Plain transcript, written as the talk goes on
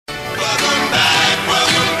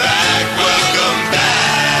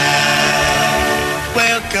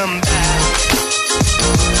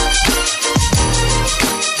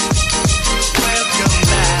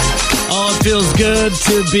good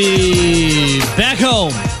to be back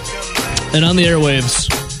home and on the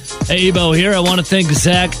airwaves. Hey, Ebo here. I want to thank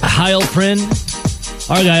Zach Heilprin,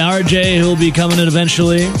 our guy RJ, who will be coming in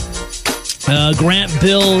eventually. Grant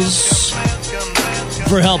Bills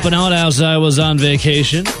for helping out as I was on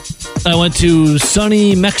vacation. I went to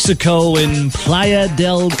sunny Mexico in Playa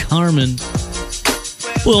del Carmen.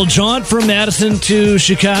 A little jaunt from Madison to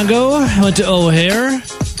Chicago. I went to O'Hare.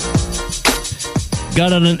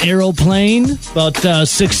 Got on an aeroplane about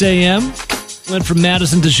 6 a.m. Went from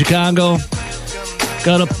Madison to Chicago.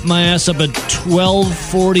 Got up my ass up at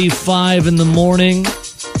 12:45 in the morning.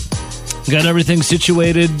 Got everything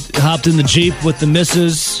situated. Hopped in the Jeep with the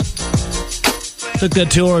missus. Took that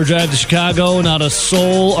 2-hour drive to Chicago. Not a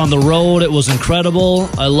soul on the road. It was incredible.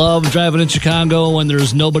 I love driving in Chicago when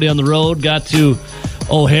there's nobody on the road. Got to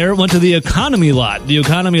O'Hare. Went to the economy lot. The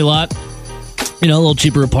economy lot, a little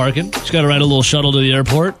cheaper parking. Just got to ride a little shuttle to the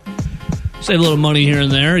airport. Save a little money here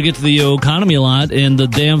and there. Get to the economy lot, and the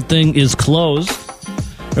damn thing is closed.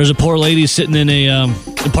 There's a poor lady sitting in a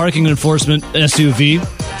parking enforcement SUV,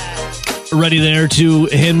 ready there to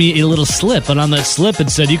hand me a little slip. And on that slip, it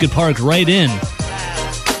said you could park right in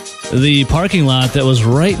the parking lot that was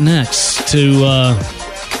right next to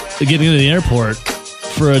getting into the airport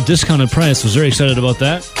for a discounted price. Was very excited about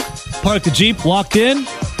that. Parked the Jeep, walked in,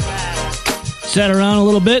 sat around a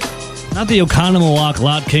little bit. Not the economy lot,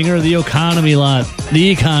 Kinger, the economy lot. The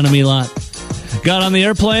economy lot. Got on the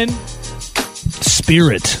airplane.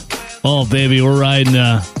 Spirit. Oh, baby, we're rubbing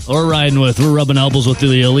elbows with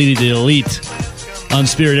the elite on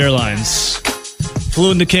Spirit Airlines.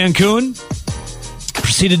 Flew into Cancun.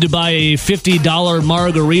 Proceeded to buy a $50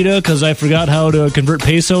 margarita because I forgot how to convert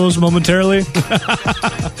pesos momentarily.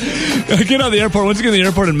 I get on the airport. Once you get to the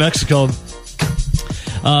airport in Mexico,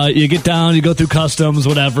 you get down, you go through customs,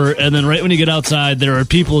 whatever, and then right when you get outside, there are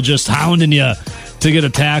people just hounding you to get a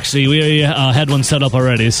taxi. We had one set up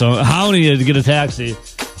already, so hounding you to get a taxi.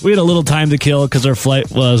 We had a little time to kill because our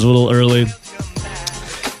flight was a little early.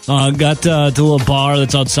 Got to a little bar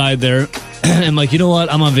that's outside there. I'm like, you know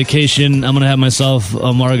what? I'm on vacation. I'm going to have myself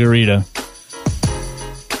a margarita.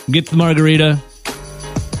 Get the margarita.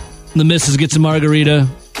 The missus gets a margarita.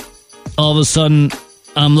 All of a sudden,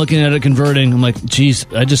 I'm looking at it converting. I'm like, geez,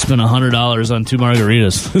 I just spent $100 on 2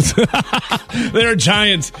 margaritas. They're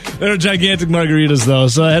giant. They're gigantic margaritas, though.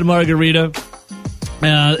 So I had a margarita.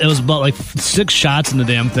 It was about like 6 shots in the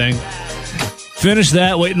damn thing. Finished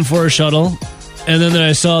that, waiting for a shuttle. And then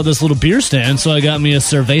I saw this little beer stand, so I got me a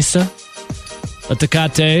cerveza, a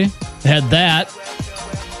Tecate. Had that.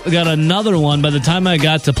 I got another one. By the time I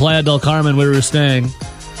got to Playa del Carmen, where we were staying,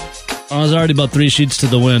 I was already about 3 sheets to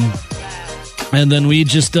the wind. And then we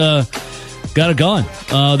just got it going.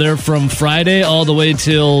 There from Friday all the way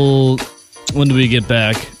till, when did we get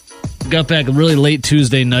back? Got back really late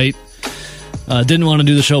Tuesday night. Didn't want to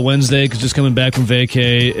do the show Wednesday because just coming back from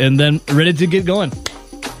vacay. And then ready to get going.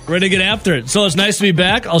 Ready to get after it. So it's nice to be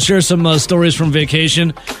back. I'll share some stories from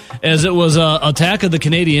vacation as it was Attack of the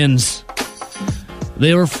Canadians.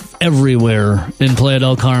 They were everywhere in Playa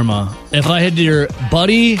del Carmen. If I had your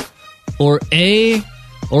buddy or A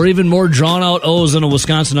or even more drawn-out O's than a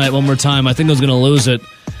Wisconsinite one more time, I think I was going to lose it.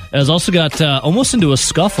 I was also got almost into a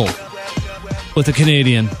scuffle with a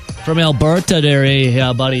Canadian from Alberta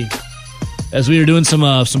there, buddy. As we were doing some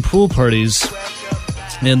pool parties,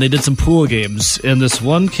 and they did some pool games, and this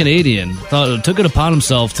one Canadian took it upon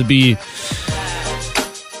himself to be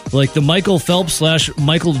like the Michael Phelps /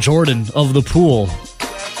 Michael Jordan of the pool,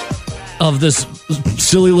 of this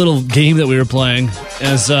silly little game that we were playing.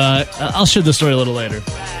 As I'll share the story a little later.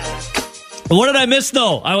 What did I miss,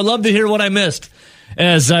 though? I would love to hear what I missed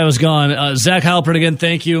as I was gone. Zach Halpern, again,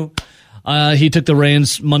 thank you. He took the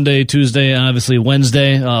reins Monday, Tuesday, and obviously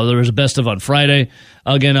Wednesday. There was a best of on Friday.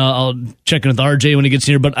 Again, I'll check in with RJ when he gets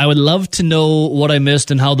here, but I would love to know what I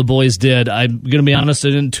missed and how the boys did. I'm going to be honest, I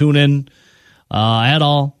didn't tune in at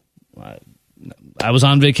all. I was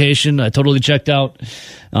on vacation. I totally checked out.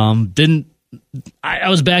 I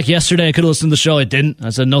was back yesterday. I could have listened to the show. I didn't. I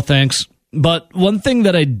said, no thanks. But one thing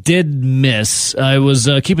that I did miss, I was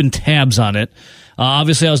keeping tabs on it.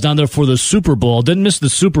 Obviously, I was down there for the Super Bowl. Didn't miss the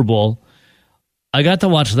Super Bowl. I got to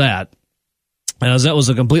watch that, as that was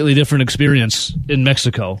a completely different experience in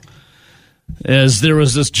Mexico, as there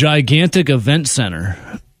was this gigantic event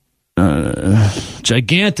center that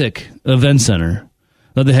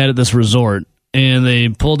they had at this resort, and they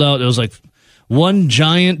pulled out, it was like one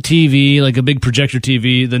giant TV, like a big projector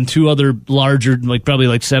TV, then 2 other larger, like probably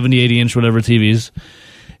like 70, 80-inch, whatever TVs,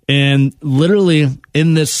 and literally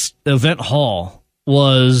in this event hall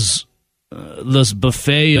was this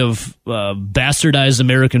buffet of bastardized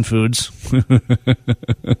American foods,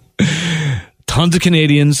 tons of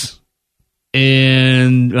Canadians,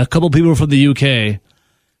 and a couple people from the UK.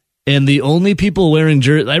 And the only people wearing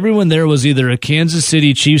jerseys, everyone there was either a Kansas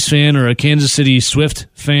City Chiefs fan or a Kansas City Swift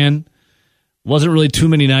fan. Wasn't really too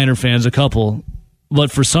many Niner fans, a couple.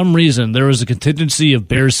 But for some reason, there was a contingency of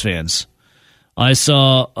Bears fans. I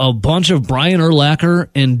saw a bunch of Brian Urlacher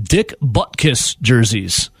and Dick Butkus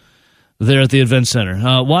jerseys there at the Event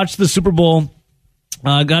Center. Watched the Super Bowl.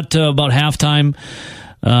 Got to about halftime.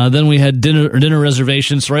 Then we had dinner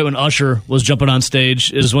reservations. Right when Usher was jumping on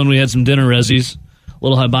stage is when we had some dinner resis.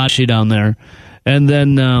 Little hibachi down there. And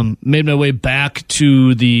then made my way back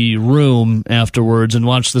to the room afterwards and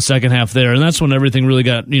watched the second half there. And that's when everything really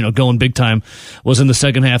got going big time, was in the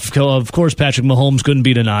second half. Of course, Patrick Mahomes couldn't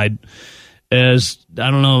be denied. As, I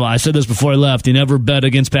don't know, I said this before I left, he never bet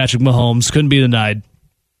against Patrick Mahomes. Couldn't be denied.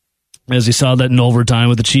 As he saw that in overtime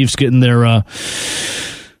with the Chiefs getting their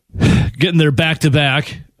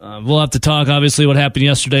back-to-back. We'll have to talk, obviously, what happened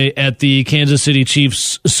yesterday at the Kansas City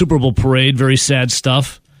Chiefs Super Bowl parade. Very sad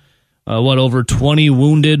stuff. Over 20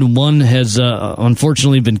 wounded. One has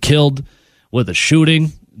unfortunately been killed with a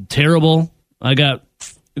shooting. Terrible. I got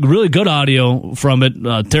really good audio from it.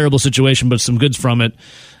 Terrible situation, but some goods from it.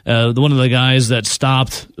 One of the guys that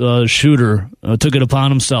stopped the shooter took it upon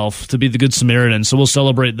himself to be the Good Samaritan. So we'll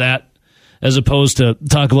celebrate that as opposed to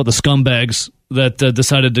talk about the scumbags that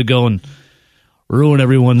decided to go and ruin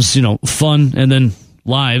everyone's fun and then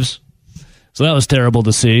lives. So that was terrible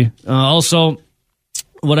to see. Also,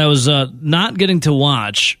 what I was not getting to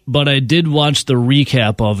watch, but I did watch the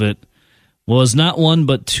recap of it, was not one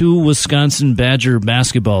but two Wisconsin Badger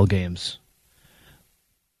basketball games.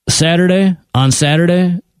 On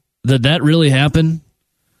Saturday, did that really happen?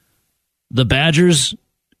 The Badgers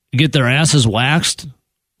get their asses waxed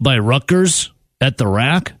by Rutgers at the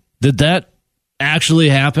rack? Did that actually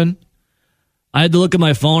happen? I had to look at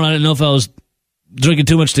my phone. I didn't know if I was drinking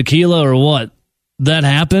too much tequila or what. That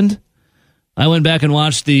happened? I went back and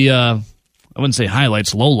watched the, I wouldn't say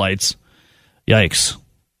highlights, lowlights. Yikes.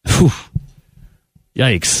 Whew.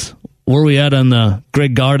 Yikes. Where are we at on the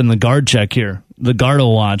Greg Gard and the guard check here? The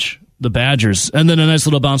Gardo watch, the Badgers. And then a nice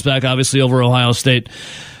little bounce back, obviously, over Ohio State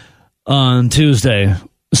on Tuesday,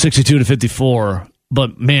 62-54.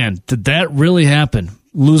 But, man, did that really happen?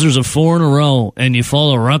 Losers of 4 in a row, and you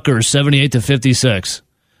fall to Rutgers 78-56.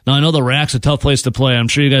 Now, I know the rack's a tough place to play. I'm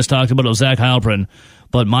sure you guys talked about it with Zach Heilprin,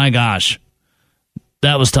 but my gosh,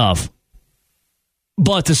 that was tough.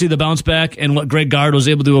 But to see the bounce back and what Greg Gard was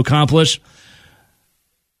able to accomplish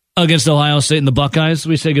against Ohio State and the Buckeyes,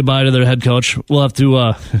 we say goodbye to their head coach. We'll have to,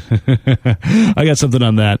 I got something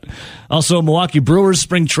on that. Also, Milwaukee Brewers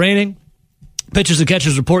spring training. Pitchers and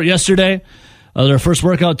catchers report yesterday. Their first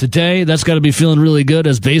workout today. That's got to be feeling really good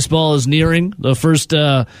as baseball is nearing. The first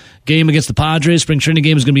game against the Padres, spring training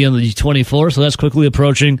game, is going to be on the 24th, so that's quickly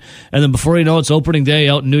approaching. And then before you know it's opening day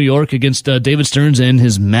out in New York against David Stearns and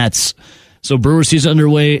his Mets. So Brewers season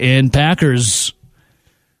underway, and Packers,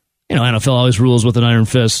 NFL always rules with an iron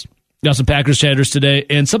fist. Got some Packers chatters today,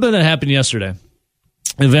 and something that happened yesterday,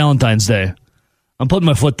 Valentine's Day. I'm putting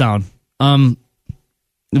my foot down.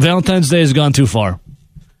 Valentine's Day has gone too far.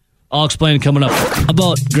 I'll explain it coming up. How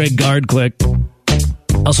about Greg Gard quick?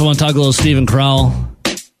 Also want to talk a little Steven Crowell.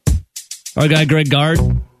 Our guy Greg Gard.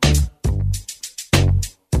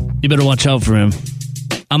 You better watch out for him.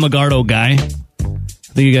 I'm a Gardo guy.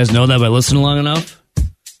 I think you guys know that by listening long enough.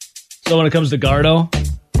 So when it comes to Gardo,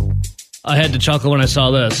 I had to chuckle when I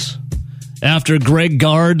saw this. After Greg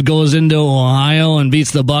Gard goes into Ohio and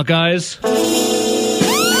beats the Buckeyes,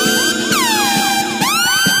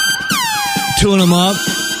 tuning them up,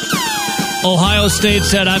 Ohio State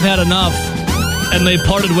said, "I've had enough," and they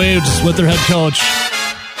parted ways with their head coach,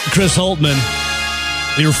 Chris Holtmann.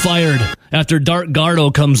 You're fired after Dart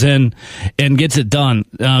Gardo comes in and gets it done.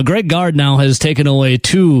 Greg Gard now has taken away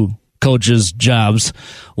 2 coaches' jobs,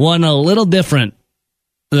 one a little different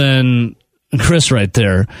than Chris right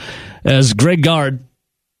there. As Greg Gard,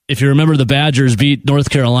 if you remember, the Badgers beat North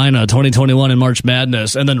Carolina 2021 in March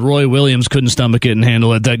Madness, and then Roy Williams couldn't stomach it and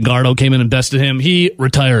handle it. That Gardo came in and bested him. He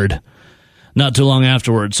retired not too long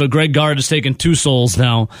afterwards. So Greg Gard has taken 2 souls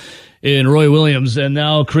now in Roy Williams, and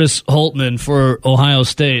now Chris Holtmann for Ohio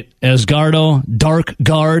State as Gardo, Dark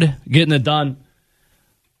Gard, getting it done.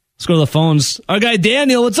 Let's go to the phones. Our guy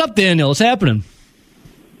Daniel. What's up, Daniel? What's happening?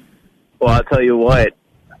 Well, I'll tell you what.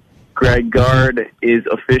 Greg Gard is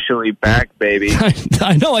officially back, baby.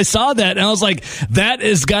 I know. I saw that, and I was like, that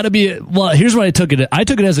has got to be... Well, here's what I took it. I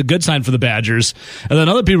took it as a good sign for the Badgers. And then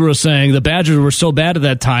other people were saying the Badgers were so bad at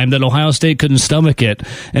that time that Ohio State couldn't stomach it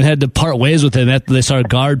and had to part ways with him after they saw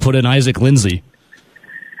Gard put in Isaac Lindsey.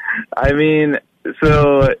 I mean,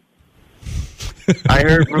 so I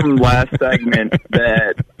heard from last segment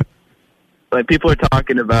that like people are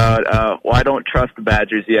talking about, well, I don't trust the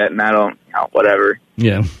Badgers yet, and I don't, whatever.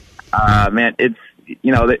 Yeah. Man, it's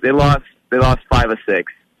they lost 5 of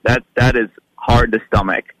 6. That is hard to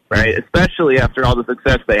stomach, right? Especially after all the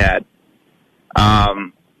success they had.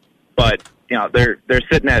 But they're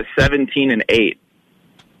sitting at 17-8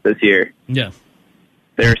 this year. Yeah.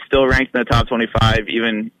 They're still ranked in the top 25,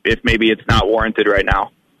 even if maybe it's not warranted right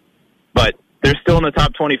now. But they're still in the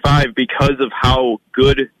top 25 because of how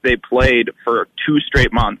good they played for 2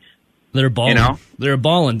 straight months. They're balling. They're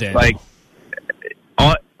balling, Dan. Like,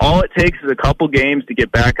 all it takes is a couple games to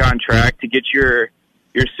get back on track, to get your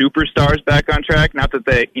superstars back on track. Not that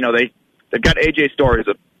they've got AJ Storr as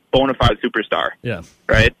a bona fide superstar. Yeah.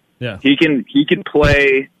 Right? Yeah. He can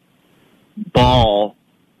play ball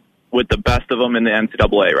with the best of them in the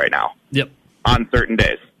NCAA right now. Yep. On certain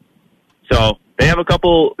days. So they have a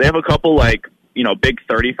couple like, big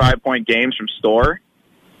 35-point games from Storr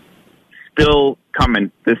still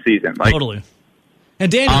coming this season. Like, totally.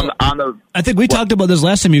 And Daniel, I think we talked about this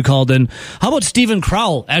last time you called in. How about Steven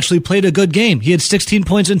Crowell actually played a good game? He had 16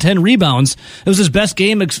 points and 10 rebounds. It was his best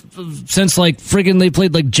game since they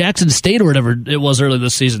played like Jackson State or whatever it was early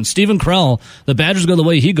this season. Steven Crowell, the Badgers go the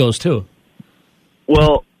way he goes too.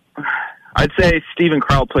 Well, I'd say Steven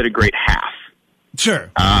Crowell played a great half. Sure.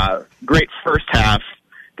 Great first half.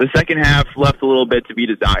 The second half left a little bit to be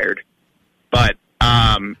desired. But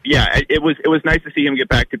it was nice to see him get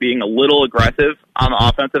back to being a little aggressive on the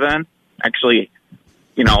offensive end. Actually,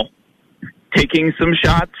 taking some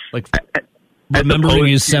shots. Like remembering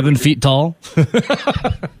he's 7 feet tall.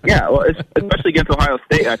 Yeah, well, especially against Ohio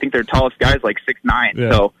State. I think their tallest guy is like 6'9".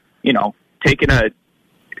 Yeah. So, taking a...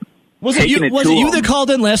 Was it you that called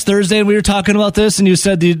in last Thursday and we were talking about this and you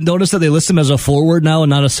said you noticed that they list him as a forward now and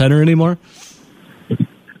not a center anymore?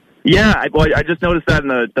 Yeah, I just noticed that in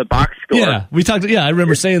the box score. Yeah, we talked. Yeah, I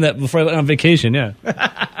remember saying that before I went on vacation. Yeah.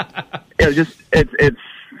 I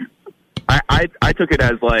took it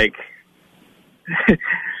as like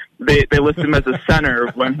they list him as a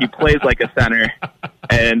center when he plays like a center,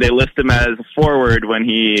 and they list him as a forward when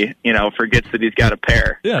he forgets that he's got a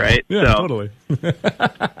pair. Yeah, right. Yeah, so, totally.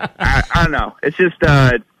 I don't know. It's just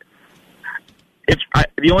the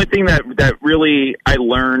only thing that really I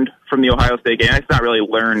learned from the Ohio State game, it's not really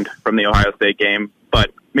learned from the Ohio State game,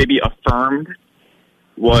 but maybe affirmed,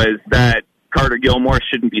 was that Carter Gilmore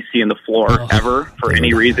shouldn't be seeing the floor ever for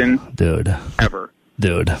any reason. Dude. Ever.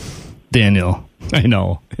 Dude. Daniel. I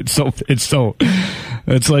know. It's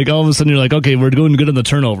like all of a sudden you're like, okay, we're doing good in the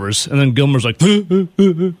turnovers. And then Gilmore's like,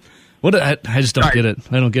 what? I just don't get it.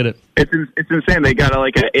 I don't get it. It's insane. They got a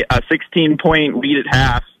 16-point lead at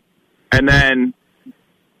half, and then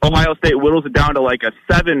Ohio State whittles it down to like a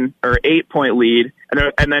 7 or 8 point lead,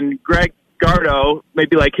 and then Greg Gardo,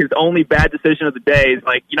 maybe like his only bad decision of the day, is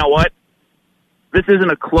like, you know what? This isn't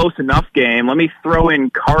a close enough game. Let me throw in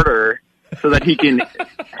Carter so that he can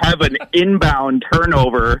have an inbound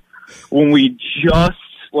turnover when we just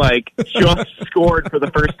scored for the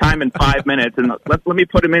first time in 5 minutes, and let me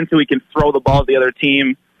put him in so he can throw the ball to the other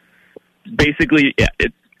team. Basically, yeah,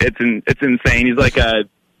 it's insane. He's like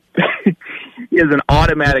he has an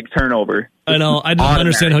automatic turnover. I know. I don't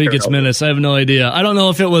understand how he gets minutes. I have no idea. I don't know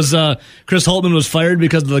if it was Chris Holtmann was fired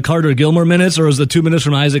because of the Carter Gilmore minutes, or was the 2 minutes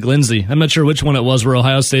from Isaac Lindsey. I'm not sure which one it was where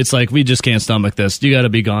Ohio State's like, we just can't stomach this. You got to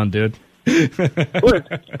be gone, dude. Look,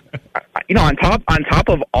 on top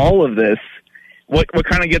of all of this, what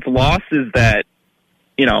kind of gets lost is that,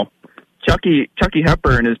 Chucky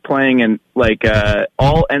Hepburn is playing in like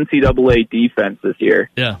all NCAA defense this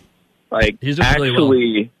year. Yeah, like he's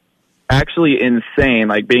doing actually insane.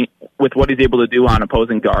 Like being with what he's able to do on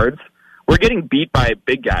opposing guards, we're getting beat by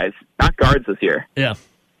big guys, not guards this year. Yeah,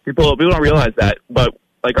 people don't realize that, but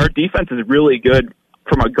like our defense is really good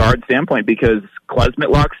from a guard standpoint because Klesmit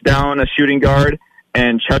locks down a shooting guard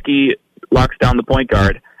and Chucky locks down the point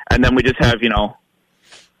guard, and then we just have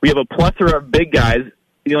we have a plethora of big guys.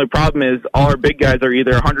 The only problem is all our big guys are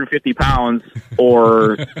either 150 pounds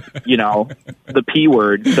or, the P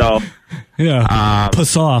word. So, yeah,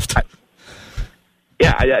 soft.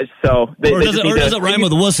 So does it rhyme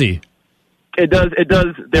with wussy? It does.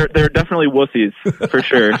 They're definitely wussies for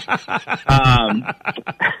sure.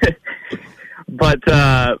 But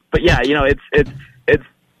yeah,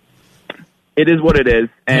 it is what it is.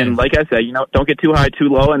 And Yeah. like I said, don't get too high, too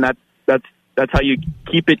low, and that's how you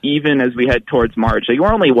keep it even as we head towards March. Like,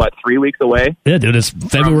 we're only 3 weeks away? Yeah, dude, it's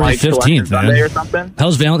February 15th, man. Sunday or something.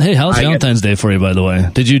 How's Valentine's Day for you, by the way?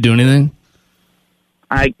 Did you do anything?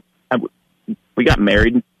 We got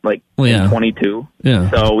married in 22. Yeah.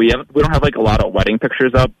 So we don't have a lot of wedding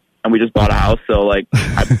pictures up, and we just bought a house. So I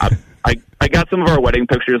got some of our wedding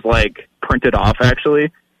pictures printed off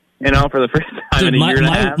actually. For the first time in a year and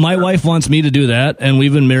a half. My wife wants me to do that, and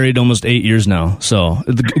we've been married almost 8 years now. So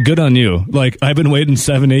good on you. I've been waiting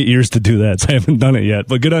 7-8 years to do that, so I haven't done it yet.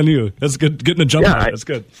 But good on you. That's good. Getting a jump on it. That's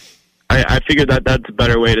good. I figured that's a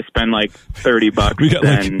better way to spend $30. We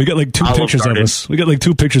got 2 pictures of us. We got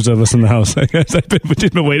 2 pictures of us in the house.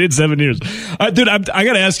 We've been waiting 7 years. Dude, I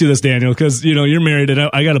got to ask you this, Daniel, because you're married,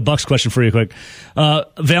 and I got a Bucks question for you quick.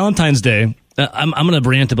 Valentine's Day. I'm going to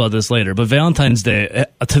rant about this later, but Valentine's Day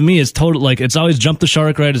to me is total. It's always jump the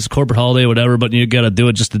shark, right? It's a corporate holiday, whatever, but you got to do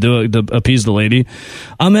it just to do it to appease the lady.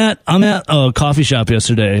 I'm at a coffee shop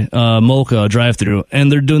yesterday, Mocha drive-through,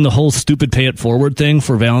 and they're doing the whole stupid pay it forward thing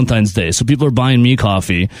for Valentine's Day. So people are buying me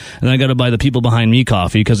coffee, and I got to buy the people behind me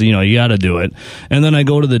coffee because you got to do it. And then I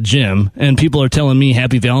go to the gym, and people are telling me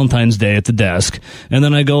Happy Valentine's Day at the desk. And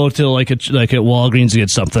then I go to at Walgreens to get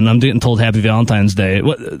something. I'm getting told Happy Valentine's Day.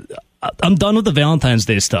 I'm done with the Valentine's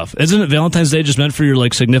Day stuff. Isn't it Valentine's Day just meant for your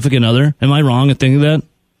significant other? Am I wrong in thinking that?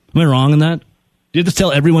 Am I wrong in that? Do you have to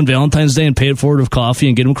tell everyone Valentine's Day and pay it forward with coffee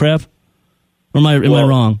and get them crap? Or am I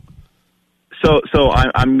wrong? So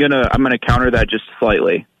I'm gonna counter that just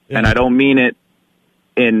slightly, and I don't mean it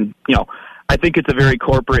in I think it's a very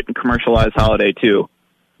corporate and commercialized holiday too,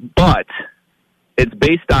 but it's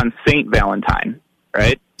based on Saint Valentine,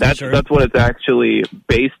 right? That's what it's actually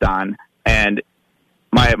based on, and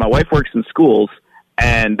my wife works in schools,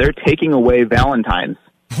 and they're taking away Valentine's.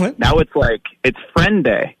 What? Now it's Friend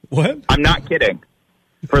Day. What? I'm not kidding.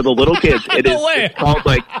 For the little kids, it's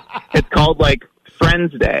called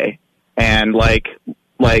Friends Day and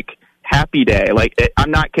Happy Day.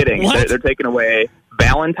 I'm not kidding. They're taking away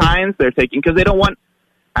Valentine's. They're taking because they don't want.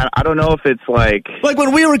 I don't know if it's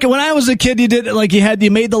when I was a kid, you did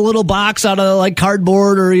you made the little box out of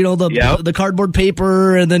cardboard or the cardboard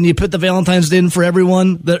paper, and then you put the Valentine's Day in for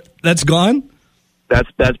everyone. That's gone.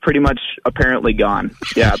 That's pretty much apparently gone.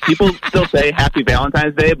 Yeah, people still say Happy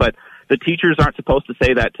Valentine's Day, but the teachers aren't supposed to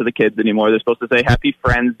say that to the kids anymore. They're supposed to say Happy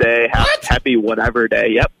Friends Day, Happy whatever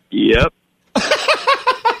day. Yep.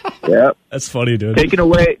 Yep. That's funny, dude. Taking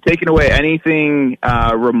away anything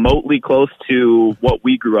remotely close to what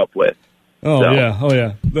we grew up with. Oh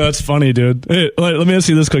yeah. That's funny, dude. Hey, let me ask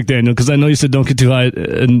you this quick, Daniel, because I know you said don't get too high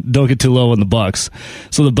and don't get too low on the Bucks.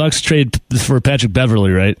 So the Bucks trade for Patrick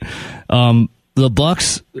Beverley, right? The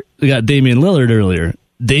Bucks got Damian Lillard earlier.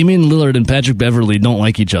 Damian Lillard and Patrick Beverley don't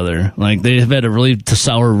like each other. They have had a really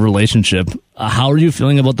sour relationship. How are you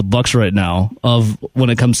feeling about the Bucks right now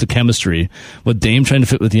when it comes to chemistry? With Dame trying to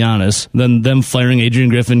fit with Giannis, then them firing Adrian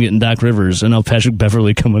Griffin, getting Doc Rivers, and now Patrick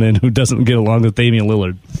Beverley coming in who doesn't get along with Damian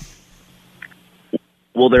Lillard.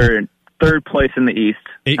 Well, they're in third place in the East.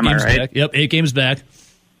 8 games back. Yep, 8 games back.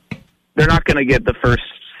 They're not going to get the first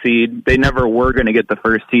seed. They never were going to get the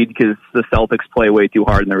first seed because the Celtics play way too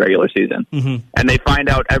hard in the regular season. Mm-hmm. And they find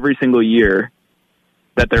out every single year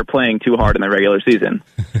that they're playing too hard in the regular season.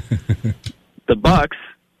 The Bucks,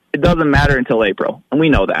 it doesn't matter until April, and we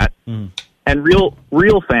know that. Mm. And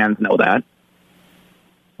real fans know that.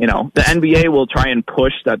 The NBA will try and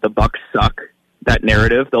push that the Bucks suck, that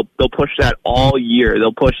narrative. They'll push that all year.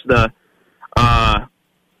 They'll push the I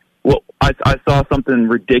saw something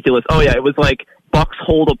ridiculous. Oh yeah, it was Bucks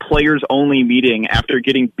hold a players-only meeting after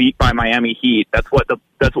getting beat by Miami Heat. That's what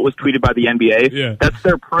was tweeted by the NBA. Yeah. That's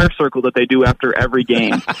their prayer circle that they do after every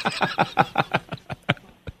game.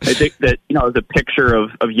 I think that there's a picture of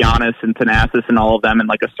Giannis and Thanasis and all of them in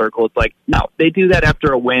a circle. It's no, they do that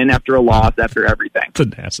after a win, after a loss, after everything.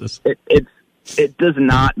 Thanasis. It does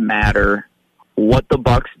not matter what the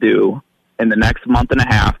Bucks do in the next month and a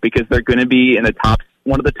half because they're going to be in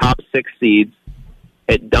one of the top 6 seeds.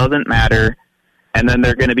 It doesn't matter. And then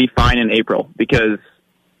they're going to be fine in April because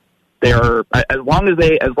they are as long as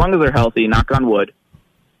they're healthy, knock on wood,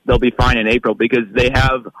 they'll be fine in April because they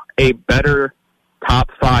have a better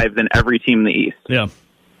top 5 than every team in the East. Yeah.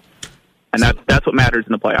 And that's what matters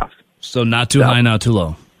in the playoffs. So not too high, not too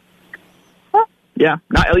low. Yeah,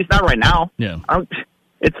 at least not right now. Yeah.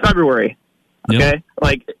 It's February. Okay?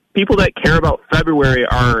 Yep. People that care about February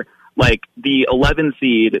are the 11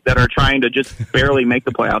 seed that are trying to just barely make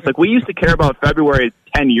the playoffs. We used to care about February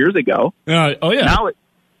 10 years ago. Oh yeah.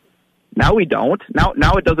 Now we don't.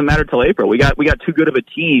 Now it doesn't matter till April. We got too good of a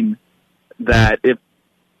team that if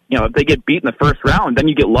if they get beat in the first round, then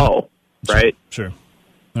you get low, right? Sure.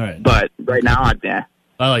 All right. But right now,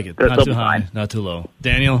 I like it. Not too high, not too low.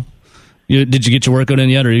 Daniel, did you get your workout in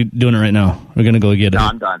yet, or are you doing it right now? We're going to go get it. No,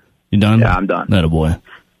 I'm done. You done? Yeah, I'm done. That a boy. All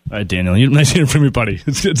right, Daniel. Nice hearing from you, buddy.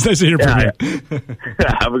 It's nice to hear from you.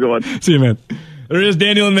 Yeah, have a good one. See you, man. There is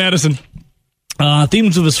Daniel in Madison.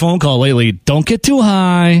 Themes of his phone call lately: don't get too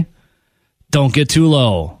high, don't get too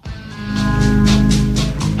low.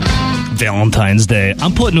 Valentine's Day.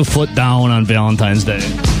 I'm putting a foot down on Valentine's Day.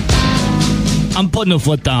 I'm putting a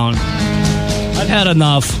foot down. I've had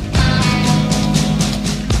enough.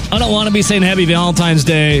 I don't want to be saying Happy Valentine's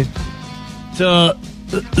Day to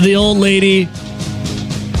the old lady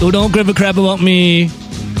who don't give a crap about me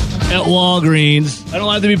at Walgreens. I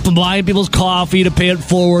don't have to be buying people's coffee to pay it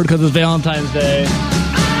forward because it's Valentine's Day.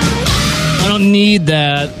 I don't need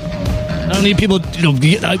that. I don't need people,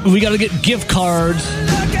 we got to get gift cards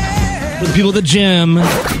for the people at the gym. When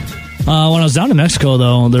I was down in Mexico,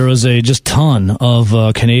 though, there was a just ton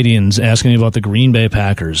of Canadians asking me about the Green Bay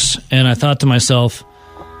Packers. And I thought to myself,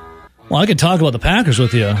 well, I could talk about the Packers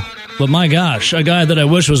with you, but my gosh, a guy that I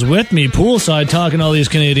wish was with me poolside talking to all these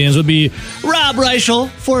Canadians would be Rob Reichel,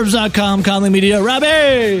 Forbes.com, Conley Media.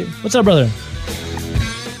 Robbie! What's up, brother?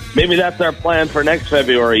 Maybe that's our plan for next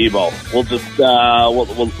February, Evo. We'll just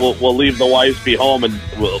we'll leave the wives home and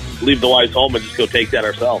we'll leave the wives home and just go take that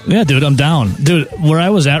ourselves. Yeah, dude, I'm down. Dude, where I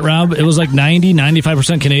was at, Rob, it was like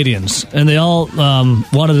 95% Canadians, and they all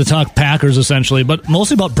wanted to talk Packers essentially, but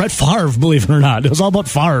mostly about Brett Favre. Believe it or not, it was all about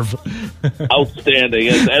Favre. Outstanding,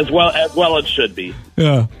 as well it should be.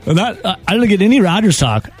 Yeah, and I didn't get any Rodgers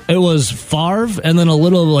talk. It was Favre, and then a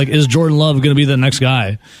little like, is Jordan Love going to be the next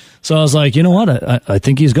guy? So I was like, you know what? I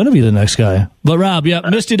think he's going to be the next guy. But, Rob, yeah,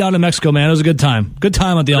 missed you down in Mexico, man. It was a good time. Good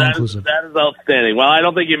time at the all-inclusive. That is outstanding. Well, I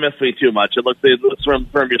don't think you missed me too much. It looks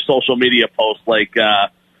from your social media posts like you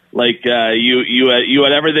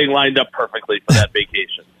had everything lined up perfectly for that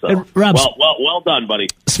vacation. So, hey, Rob, well done, buddy.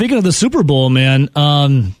 Speaking of the Super Bowl, man,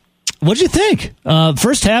 what'd you think?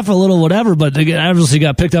 First half, a little whatever, but obviously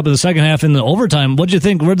got picked up in the second half in the overtime. What'd you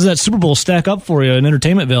think? Where does that Super Bowl stack up for you in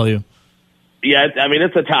entertainment value? Yeah, I mean,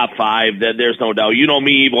 it's a top five. There's no doubt. You know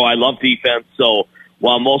me, Evo. I love defense. So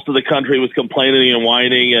while most of the country was complaining and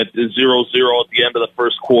whining at 0-0 at the end of the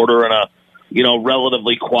first quarter and a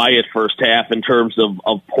relatively quiet first half in terms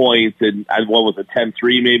of points, and what was it,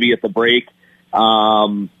 10-3 maybe at the break.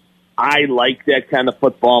 I like that kind of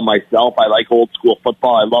football myself. I like old school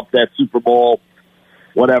football. I love that Super Bowl,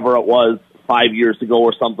 whatever it was, 5 years ago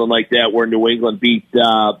or something like that, where New England beat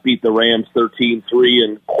the Rams 13-3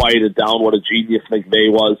 and quieted down what a genius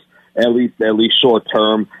McVay was, at least short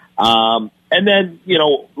term. And then,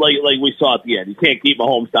 like we saw at the end, you can't keep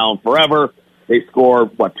Mahomes down forever. They score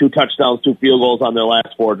 2 touchdowns, 2 field goals on their last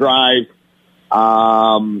 4 drives.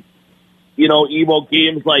 Evo,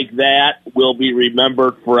 games like that will be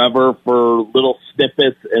remembered forever for little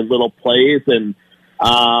snippets and little plays. And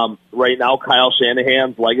right now, Kyle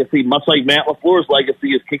Shanahan's legacy, much like Matt LaFleur's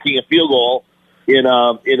legacy, is kicking a field goal in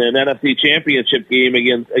an NFC Championship game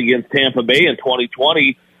against Tampa Bay in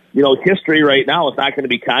 2020. History right now is not going to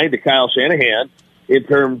be kind to Kyle Shanahan in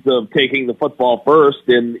terms of taking the football first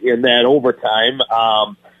in that overtime.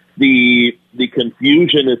 The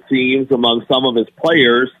confusion, it seems, among some of his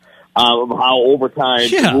players of how overtime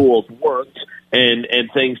rules worked and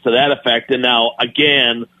things to that effect. And now,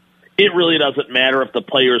 again, it really doesn't matter if the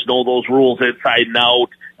players know those rules inside and out.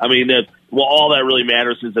 I mean, all that really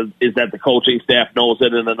matters is that the coaching staff knows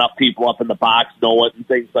it and enough people up in the box know it and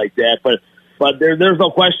things like that. But there's no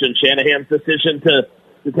question Shanahan's decision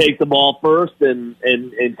to take the ball first and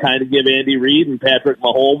kind of give Andy Reid and Patrick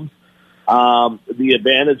Mahomes the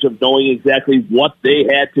advantage of knowing exactly what they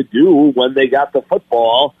had to do when they got the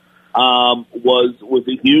football was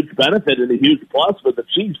a huge benefit and a huge plus for the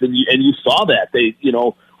Chiefs. And you saw that. They,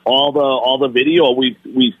 all the video we've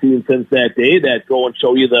seen since that day that go and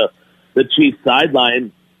show you the Chiefs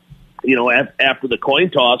sideline, after the coin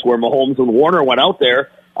toss where Mahomes and Warner went out there,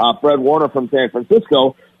 Fred Warner from San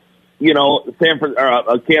Francisco, Kansas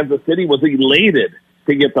City was elated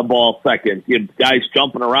to get the ball second. You had guys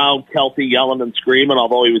jumping around, Kelce yelling and screaming,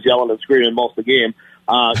 although he was yelling and screaming most of the game.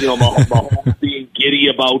 Mahomes being giddy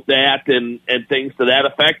about that and things to that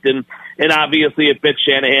effect. And obviously it bit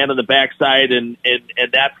Shanahan in the backside, and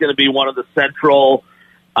that's going to be one of the central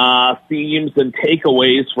themes and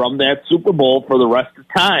takeaways from that Super Bowl for the rest of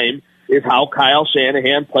the time is how Kyle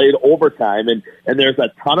Shanahan played overtime. And there's a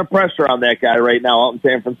ton of pressure on that guy right now out in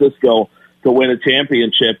San Francisco to win a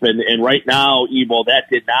championship. And right now, Evo, that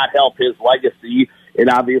did not help his legacy. It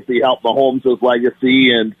obviously helped Mahomes'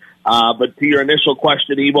 legacy. And But to your initial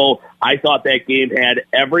question, Evo, I thought that game had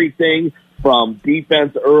everything from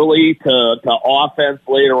defense early to offense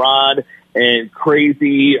later on, and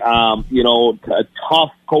crazy,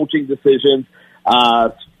 tough coaching decisions,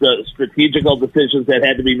 strategical decisions that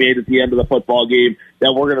had to be made at the end of the football game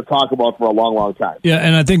that we're going to talk about for a long, long time. Yeah,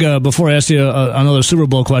 and I think before I ask you another Super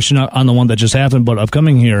Bowl question on the one that just happened, but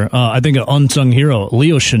upcoming here, I think an unsung hero,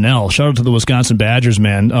 Leo Chanel. Shout out to the Wisconsin Badgers,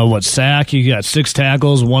 man. Sack? He got 6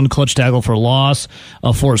 tackles, 1 clutch tackle for loss,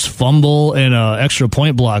 a forced fumble, and an extra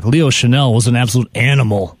point block. Leo Chanel was an absolute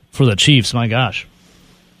animal for the Chiefs. My gosh.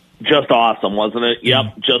 Just awesome, wasn't it?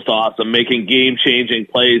 Yep, just awesome. Making game-changing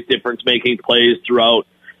plays, difference-making plays throughout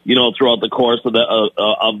the course of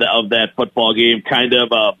that football game. Kind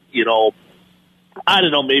of I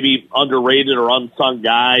don't know, maybe underrated or unsung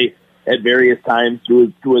guy at various times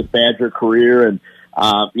through his Badger career, and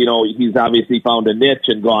he's obviously found a niche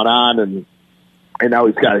and gone on, and now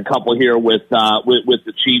he's got a couple here with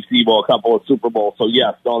the Chiefs, Evo, a couple of Super Bowls. So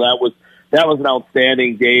yes, no, that was an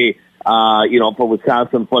outstanding day. For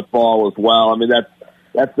Wisconsin football as well. I mean,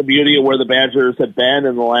 that's the beauty of where the Badgers have been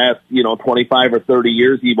in the last, 25 or 30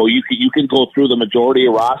 years, Evo. You can go through the majority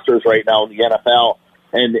of rosters right now in the NFL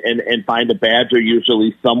and find a Badger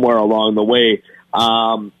usually somewhere along the way.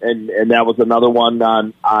 And that was another one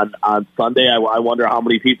on Sunday. I wonder how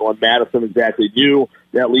many people in Madison exactly knew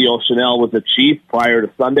that Leo Chanel was a Chief prior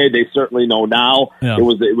to Sunday. They certainly know now. Yeah. It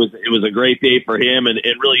was a great day for him, and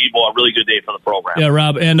really, a really good day for the program. Yeah,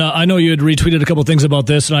 Rob, and I know you had retweeted a couple things about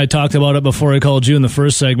this, and I talked about it before I called you in the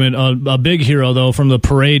first segment. A big hero, though, from the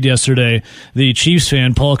parade yesterday, the Chiefs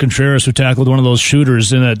fan, Paul Contreras, who tackled one of those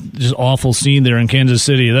shooters in that just awful scene there in Kansas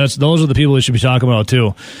City. Those are the people we should be talking about,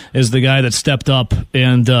 too, is the guy that stepped up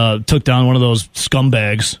and took down one of those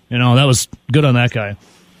scumbags. That was good on that guy.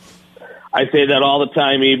 I say that all the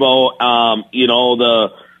time, Evo.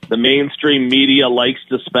 The mainstream media likes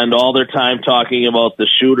to spend all their time talking about the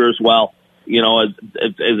shooters. Well,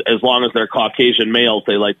 as long as they're Caucasian males,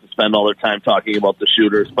 they like to spend all their time talking about the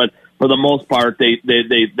shooters. But for the most part,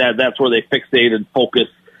 that's where they fixate and focus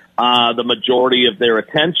the majority of their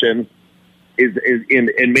attention is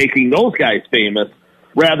in making those guys famous,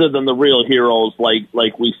 rather than the real heroes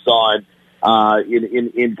like we saw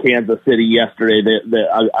in Kansas City yesterday.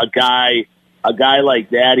 A guy like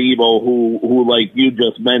that, Evo, who like you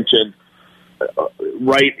just mentioned,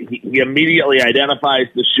 right? He immediately identifies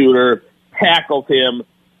the shooter, tackles him,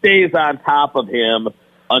 stays on top of him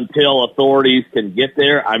until authorities can get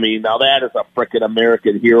there. I mean, now that is a frickin'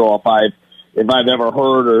 American hero if I've ever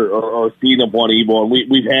heard or seen of one, Evo. And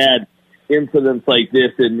we've had incidents like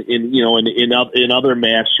this in other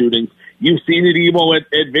mass shootings. You've seen it, Evo,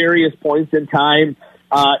 at various points in time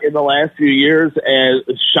in the last few years as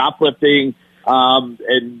shoplifting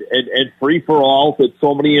and free-for-alls at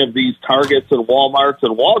so many of these Targets and Walmarts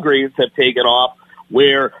and Walgreens have taken off,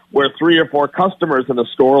 where 3 or 4 customers in a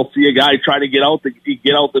store will see a guy trying to get out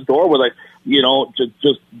the door with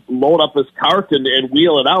just load up his cart and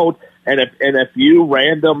wheel it out. And if you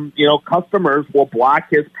random, customers will block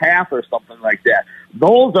his path or something like that.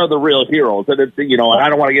 Those are the real heroes. And it's, and I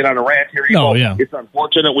don't want to get on a rant here. Yeah. It's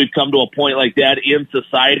unfortunate we've come to a point like that in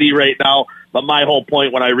society right now. But my whole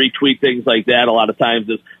point when I retweet things like that a lot of times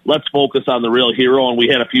is let's focus on the real hero. And we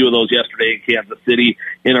had a few of those yesterday in Kansas City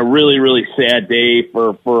in a really, really sad day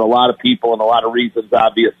for a lot of people and a lot of reasons,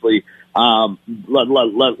 obviously.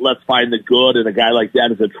 Let's find the good, and a guy like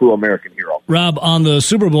that is a true American hero. Rob, on the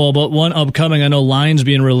Super Bowl, but one upcoming, I know lines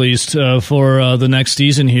being released for the next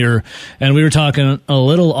season here, and we were talking a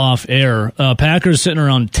little off air. Packers sitting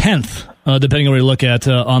around 10th, depending on where you look at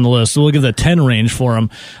on the list. So we'll give the 10 range for them.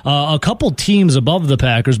 A couple teams above the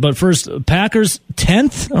Packers, but first, Packers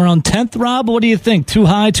 10th, around 10th, Rob? What do you think? Too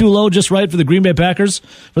high, too low, just right for the Green Bay Packers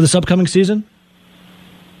for this upcoming season?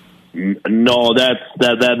 No, that's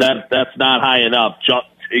not high enough.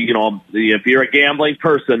 If you're a gambling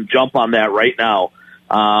person, jump on that right now.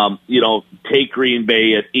 Take Green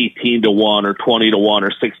Bay at 18-1 or 20-1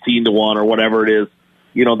 or 16-1 or whatever it is,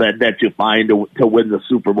 that you find to win the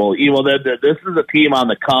Super Bowl. This is a team on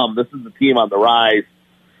the come. This is a team on the rise,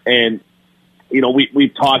 and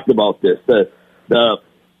we've talked about this.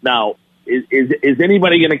 Now is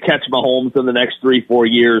anybody going to catch Mahomes in the next 3-4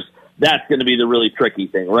 years? That's going to be the really tricky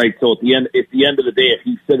thing, right? So at the end of the day, if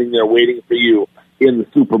he's sitting there waiting for you in the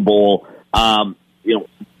Super Bowl, no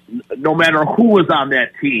matter who was on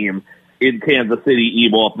that team in Kansas City,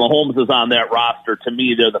 Evo, if Mahomes is on that roster, to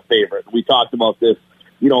me, they're the favorite. We talked about this,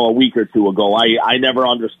 a week or two ago. I never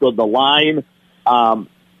understood the line, how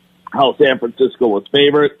San Francisco was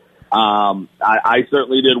favorite. I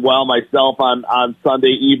certainly did well myself on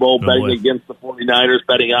Sunday, Ebo, betting against the 49ers,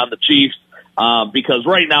 betting on the Chiefs. Because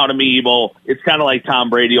right now, to me, Ebo, it's kind of like Tom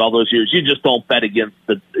Brady all those years. You just don't bet against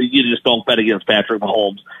Patrick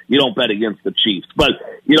Mahomes. You don't bet against the Chiefs. But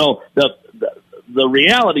the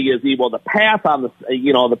reality is, Ebo, the path in the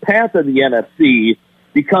NFC,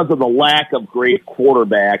 because of the lack of great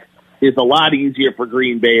quarterbacks, is a lot easier for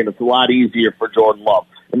Green Bay, and it's a lot easier for Jordan Love.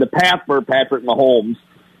 And the path for Patrick Mahomes,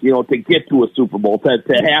 to get to a Super Bowl, to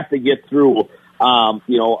have to get through, a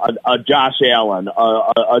Josh Allen,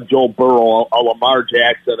 a Joe Burrow, a Lamar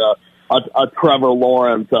Jackson, a Trevor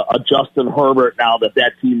Lawrence, a Justin Herbert. Now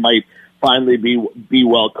that team might finally be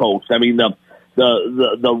well coached. I mean, the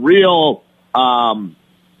real, the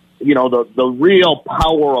real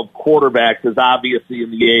power of quarterbacks is obviously in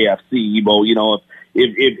the AFC. Ebo,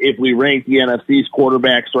 if we rank the NFC's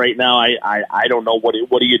quarterbacks right now, I don't know what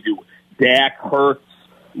do you do? Dak, Hurts,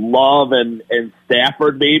 Love, and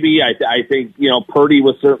Stafford, maybe. I think, Purdy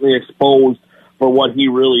was certainly exposed for what he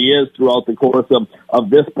really is throughout the course of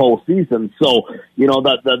this postseason. So,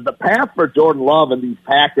 the path for Jordan Love and these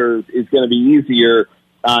Packers is going to be easier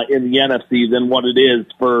in the NFC than what it is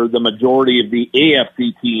for the majority of the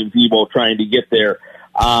AFC teams, Ebo, trying to get there.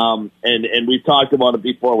 And we've talked about it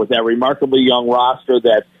before with that remarkably young roster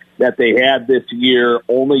that they had this year,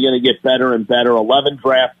 only going to get better and better. 11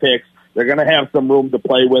 draft picks. They're going to have some room to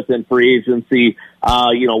play with in free agency.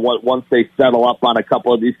 Once they settle up on a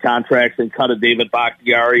couple of these contracts and cut a David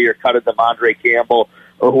Bakhtiari or cut a Devondre Campbell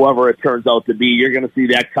or whoever it turns out to be, you're going to see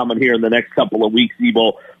that coming here in the next couple of weeks,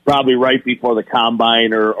 Ebo, probably right before the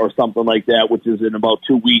Combine or something like that, which is in about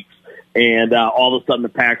 2 weeks. And all of a sudden the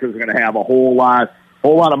Packers are going to have a whole lot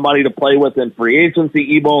of money to play with in free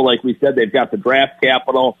agency, Ebo. Like we said, they've got the draft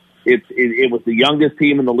capital. It was the youngest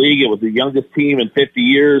team in the league. It was the youngest team in 50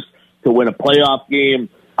 years to win a playoff game.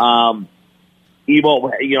 Ebo,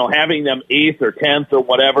 having them 8th or 10th or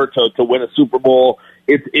whatever to win a Super Bowl,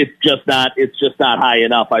 it's just not high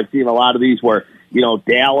enough. I've seen a lot of these where,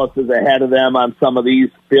 Dallas is ahead of them on some of these.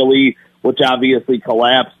 Philly, which obviously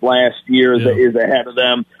collapsed last year, is ahead of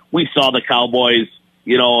them. We saw the Cowboys,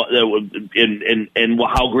 and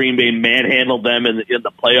how Green Bay manhandled them in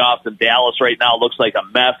the playoffs, and Dallas right now looks like a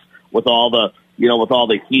mess with all the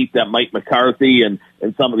heat that Mike McCarthy and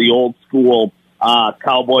some of the old school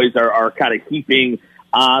Cowboys are kind of heaping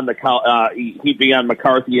on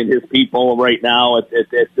McCarthy and his people right now at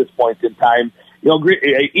this point in time.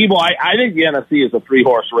 Ebo, I think the NFC is a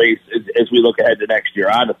 3-horse race as we look ahead to next year.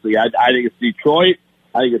 Honestly, I think it's Detroit,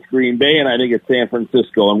 I think it's Green Bay, and I think it's San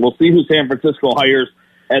Francisco. And we'll see who San Francisco hires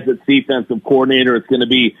as its defensive coordinator. It's going to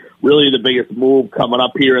be really the biggest move coming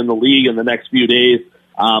up here in the league in the next few days.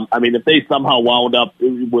 If they somehow wound up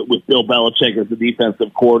with Bill Belichick as the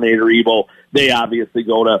defensive coordinator, Ebo, they obviously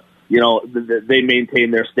go to, they maintain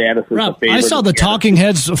their status as Rob, a favorite. I saw the talking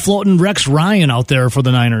heads floating Rex Ryan out there for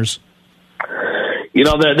the Niners.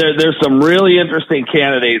 There's some really interesting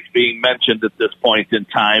candidates being mentioned at this point in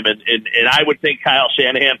time, and I would think Kyle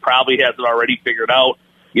Shanahan probably has it already figured out,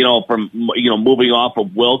 from moving off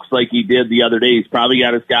of Wilkes like he did the other day. He's probably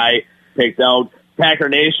got his guy picked out. Packer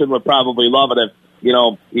Nation would probably love it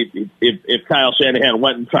if Kyle Shanahan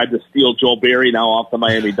went and tried to steal Joe Barry now off the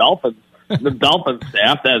Miami Dolphins, the Dolphins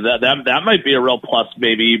staff. That might be a real plus,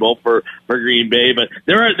 maybe, Ebo, for Green Bay. But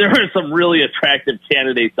there are some really attractive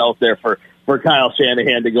candidates out there for Kyle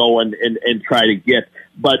Shanahan to go and try to get.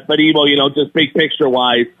 But Ebo, just big picture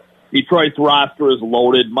wise, Detroit's roster is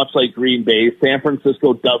loaded, much like Green Bay. San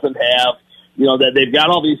Francisco doesn't have. That they've got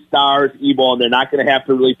all these stars, Ebo, and they're not going to have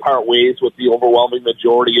to really part ways with the overwhelming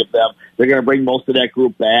majority of them. They're going to bring most of that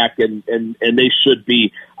group back, and they should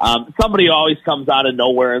be. Somebody always comes out of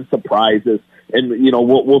nowhere and surprises, and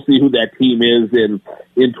we'll see who that team is in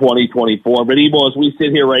 2024. But Ebo, as we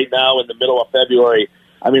sit here right now in the middle of February,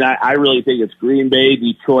 I really think it's Green Bay,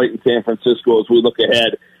 Detroit, and San Francisco as we look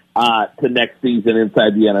ahead to next season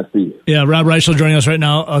inside the NFC. Yeah, Rob Reichel joining us right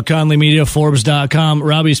now, Conley Media, Forbes.com.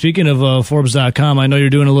 Robbie, speaking of Forbes.com, I know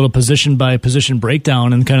you're doing a little position-by-position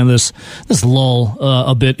breakdown and kind of this lull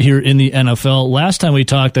a bit here in the NFL. Last time we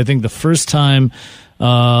talked, I think the first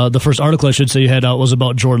article I should say you had out was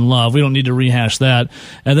about Jordan Love. We don't need to rehash that.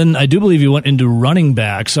 And then I do believe you went into running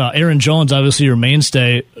backs. Aaron Jones, obviously your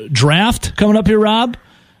mainstay. Draft coming up here, Rob.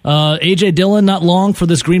 A.J. Dillon, not long for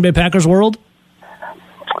this Green Bay Packers world.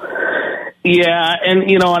 Yeah, and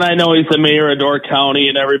I know he's the mayor of Door County,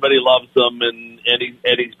 and everybody loves him, and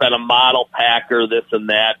he's been a model Packer, this and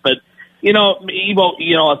that. But Evo,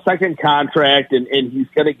 a second contract, and he's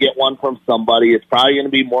going to get one from somebody. It's probably going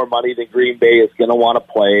to be more money than Green Bay is going to want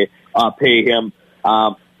to pay him.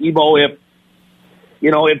 Evo,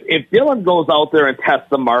 if Dylan goes out there and tests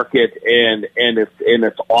the market and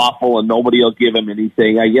it's awful and nobody will give him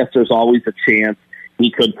anything, I guess there's always a chance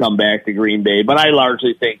he could come back to Green Bay. But I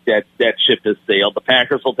largely think that ship has sailed. The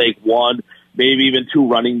Packers will take one, maybe even two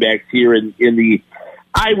running backs here in the,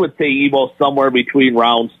 I would say, Evo, somewhere between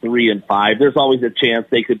rounds 3 and 5. There's always a chance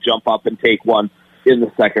they could jump up and take one in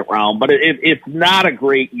the second round. But it's not a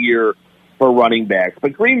great year for running backs.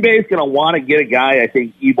 But Green Bay is going to want to get a guy, I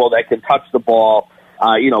think, Evo, that can touch the ball,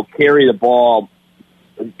 carry the ball,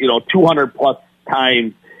 200-plus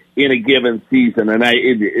times in a given season.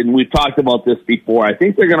 And we've talked about this before. I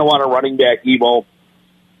think they're going to want a running back, Evo,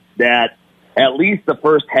 that at least the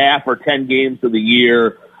first half or 10 games of the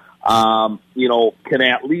year, can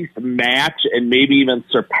at least match and maybe even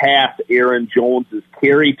surpass Aaron Jones's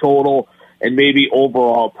carry total and maybe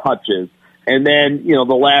overall touches. And then, the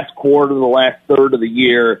last quarter, the last third of the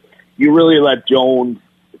year, you really let Jones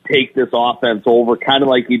take this offense over, kind of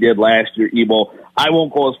like he did last year, Evo. I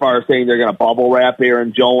won't go as far as saying they're going to bubble wrap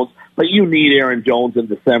Aaron Jones, but you need Aaron Jones in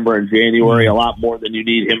December and January a lot more than you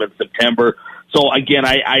need him in September. So, again,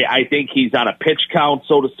 I think he's on a pitch count,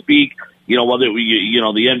 so to speak. Whether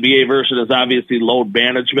the NBA version is obviously load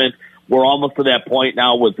management. We're almost to that point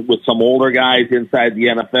now with some older guys inside the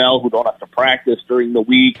NFL who don't have to practice during the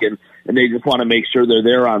week, and they just want to make sure they're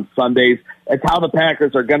there on Sundays. It's how the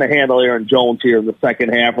Packers are going to handle Aaron Jones here in the second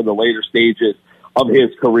half or the later stages of his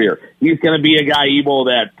career. He's going to be a guy, Evo,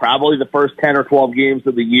 that probably the first 10 or 12 games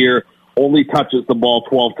of the year only touches the ball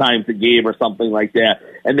 12 times a game or something like that,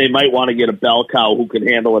 and they might want to get a bell cow who can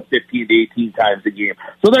handle it 15 to 18 times a game.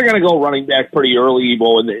 So they're going to go running back pretty early,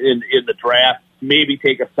 Evo, in the draft, maybe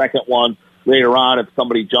take a second one later on if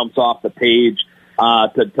somebody jumps off the page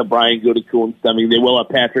to Brian Gutekunst. I mean, they will have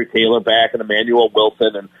Patrick Taylor back and Emmanuel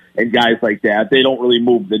Wilson and guys like that. They don't really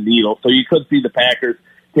move the needle. So you could see the Packers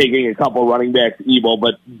taking a couple running backs, Evo,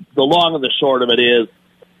 but the long and the short of it is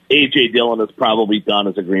A.J. Dillon is probably done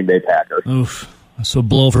as a Green Bay Packer. Oof. So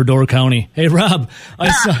blow for Door County. Hey, Rob,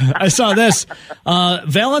 I saw this.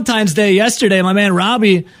 Valentine's Day yesterday, my man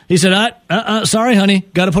Robbie, he said, sorry, honey,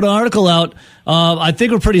 got to put an article out. I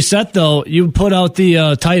think we're pretty set, though. You put out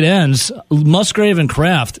the tight ends, Musgrave and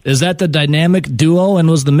Kraft. Is that the dynamic duo, and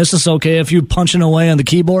was the Mrs. OKFU punching away on the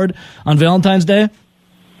keyboard on Valentine's Day?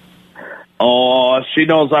 Oh, she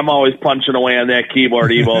knows I'm always punching away on that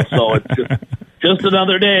keyboard, Evo, so it's just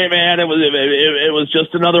another day, man. It was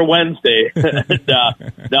just another Wednesday.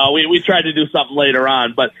 No, we tried to do something later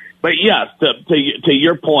on, but yes, to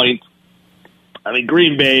your point, I mean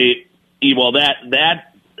Green Bay, Evo,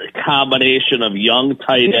 that combination of young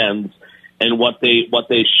tight ends and what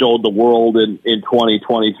they showed the world in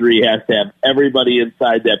 2023 has to have everybody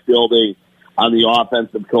inside that building on the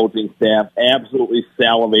offensive coaching staff absolutely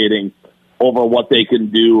salivating over what they can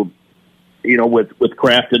do, with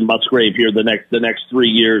Kraft and Musgrave here the next 3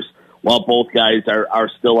 years while both guys are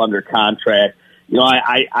still under contract.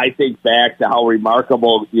 I think back to how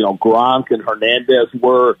remarkable, Gronk and Hernandez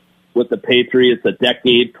were with the Patriots a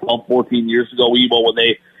decade, 12, 14 years ago, Evo,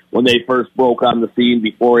 when they first broke on the scene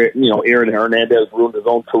before, Aaron Hernandez ruined his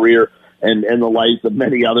own career and the lives of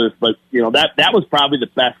many others. But, that was probably the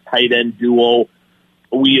best tight end duo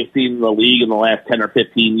we have seen in the league in the last 10 or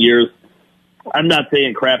 15 years. I'm not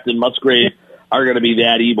saying Kraft and Musgrave are going to be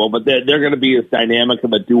that evil, but they're going to be as dynamic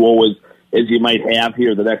of a duo as you might have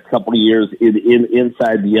here the next couple of years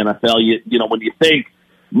inside the NFL. When you think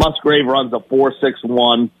Musgrave runs a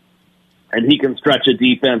 4.61 and he can stretch a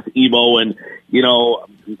defense, Evo, and he's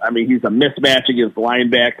a mismatch against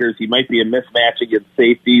linebackers. He might be a mismatch against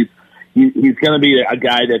safeties. He's going to be a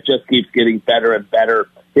guy that just keeps getting better and better.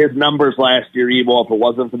 His numbers last year, Evo, if it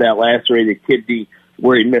wasn't for that lacerated kidney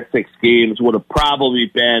where he missed 6 games, would have probably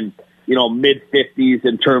been, mid-50s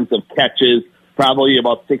in terms of catches, probably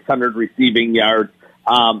about 600 receiving yards,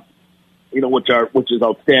 which is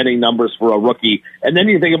outstanding numbers for a rookie. And then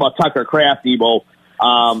you think about Tucker Kraft, Evo,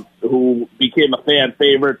 who became a fan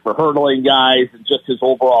favorite for hurdling guys and just his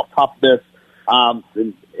overall toughness. And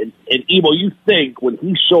Evo, you think when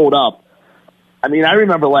he showed up, I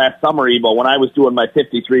remember last summer, Evo, when I was doing my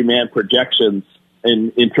 53-man projections,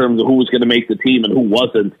 in terms of who was going to make the team and who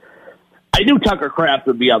wasn't. I knew Tucker Kraft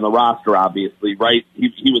would be on the roster, obviously, right?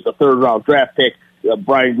 He was a third-round draft pick.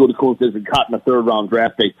 Brian Gutekunst isn't cutting a third-round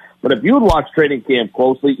draft pick. But if you had watched training camp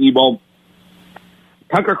closely, Evo,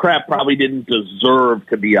 Tucker Kraft probably didn't deserve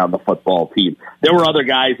to be on the football team. There were other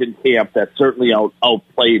guys in camp that certainly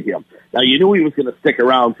outplayed him. Now, you knew he was going to stick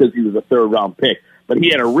around because he was a third-round pick, but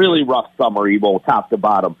he had a really rough summer, Evo, top to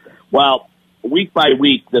bottom. Well, week by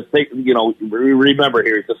week, remember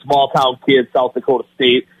here, he's a small-town kid, South Dakota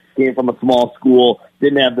State, came from a small school,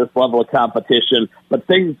 didn't have this level of competition, but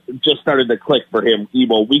things just started to click for him,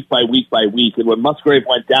 Ebo, week by week by week. And when Musgrave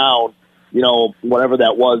went down, whatever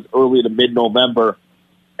that was, early to mid-November,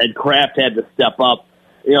 and Kraft had to step up.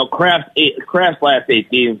 Kraft's last 8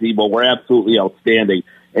 games, Ebo, were absolutely outstanding.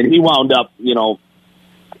 And he wound up,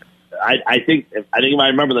 I think if I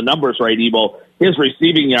remember the numbers right, Ebo, his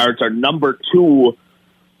receiving yards are number 2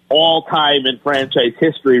 all-time in franchise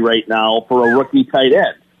history right now for a rookie tight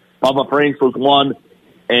end. Bubba Franks was 1,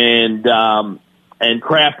 and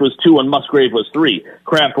Kraft was 2, and Musgrave was 3.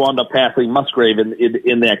 Kraft wound up passing Musgrave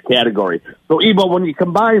in that category. So, Ebo, when you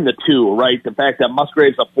combine the two, right, the fact that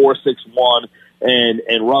Musgrave's a 4.61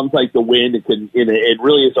 and runs like the wind, it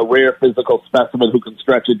really is a rare physical specimen who can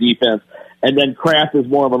stretch a defense, and then Kraft is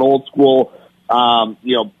more of an old school,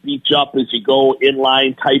 beat you up as you go,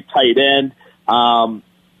 inline type tight end.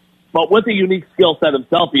 But with a unique skill set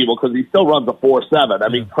himself, Ebo, because he still runs a 4.7. I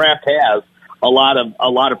mean, Kraft has a lot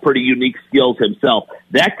of pretty unique skills himself.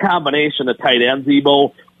 That combination of tight ends,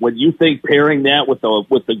 Ebo, when you think pairing that with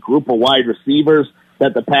the group of wide receivers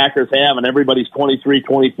that the Packers have, and everybody's 23,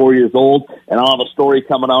 24 years old, and I'll have a story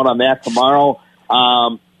coming out on that tomorrow.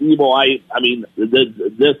 Ebo, I mean,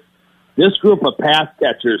 this group of pass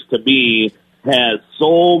catchers to me has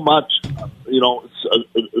so much,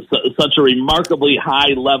 such a remarkably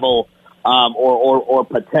high level or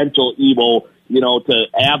potential, Ebo, to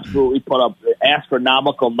absolutely put up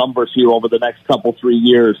astronomical numbers here over the next 3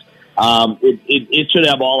 years. It should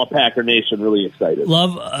have all of Packer Nation really excited.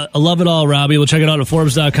 Love it all, Robbie. We'll check it out at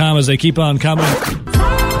Forbes.com as they keep on coming.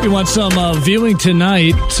 If you want some viewing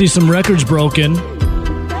tonight, see some records broken.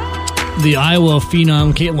 The Iowa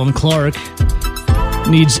phenom, Caitlin Clark,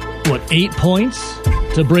 needs, 8 points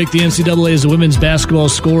to break the NCAA's women's basketball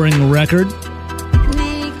scoring record.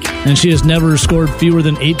 And she has never scored fewer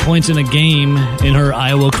than 8 points in a game in her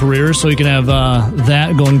Iowa career, so you can have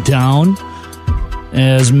that going down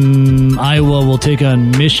as Iowa will take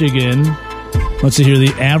on Michigan. Let's see here.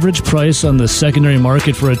 The average price on the secondary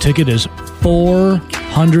market for a ticket is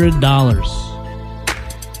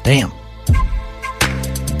 $400. Damn.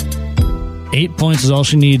 8 points is all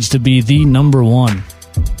she needs to be the number one.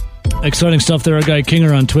 Exciting stuff there. Our guy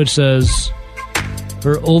Kinger on Twitch says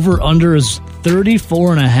her over-under is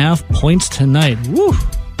 34.5 points tonight. Woo!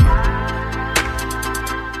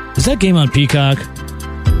 Is that game on Peacock?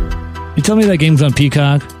 You tell me that game's on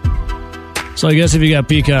Peacock? So I guess if you got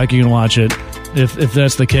Peacock, you can watch it, if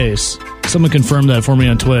that's the case. Someone confirmed that for me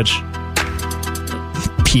on Twitch.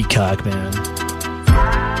 Peacock, man.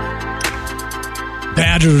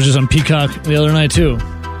 Badgers was just on Peacock the other night, too.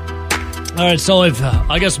 All right, so if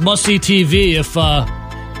I guess must-see TV if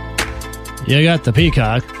you got the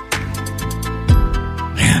Peacock.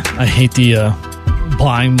 Man, I hate the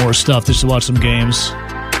buying more stuff just to watch some games.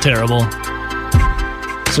 Terrible.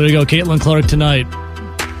 So there you go, Caitlin Clark tonight.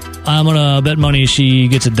 I'm going to bet money she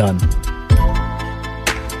gets it done.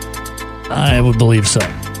 I would believe so.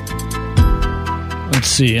 Let's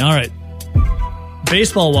see. All right.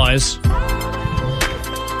 Baseball-wise,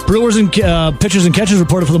 Brewers and pitchers and catchers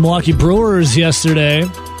reported for the Milwaukee Brewers yesterday.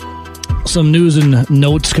 Some news and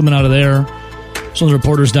notes coming out of there. Some of the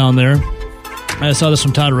reporters down there. I saw this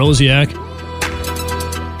from Todd Rosiak.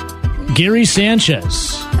 Gary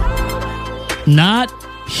Sanchez. Not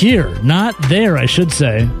here. Not there, I should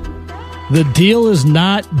say. The deal is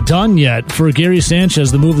not done yet for Gary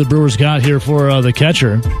Sanchez, the move the Brewers got here for the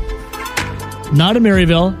catcher. Not in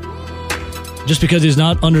Maryville, just because he's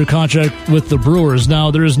not under contract with the Brewers.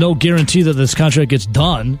 Now, there is no guarantee that this contract gets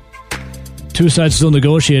done. Two sides still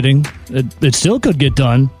negotiating. It still could get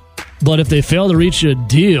done, but if they fail to reach a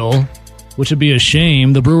deal, which would be a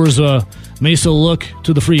shame, the Brewers may still look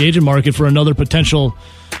to the free agent market for another potential,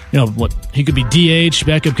 he could be DH,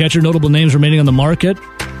 backup catcher. Notable names remaining on the market.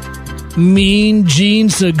 Mean Gene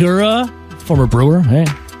Segura, former Brewer. Hey.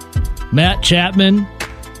 Matt Chapman,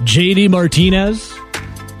 JD Martinez.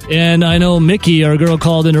 And I know Mickey, our girl,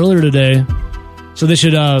 called in earlier today, so they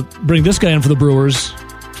should bring this guy in for the Brewers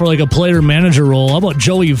for like a player-manager role. How about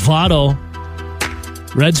Joey Votto,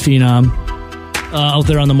 Reds phenom, out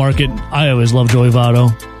there on the market? I always love Joey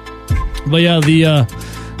Votto. But yeah, the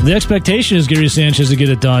expectation is Gary Sanchez to get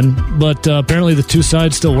it done, but apparently the two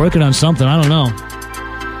sides still working on something. I don't know.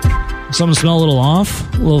 Something smell a little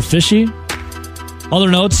off, a little fishy.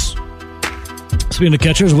 Other notes, speaking of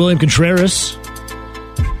catchers, William Contreras,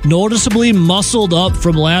 noticeably muscled up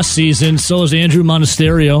from last season. So is Andrew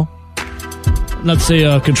Monasterio. Not to say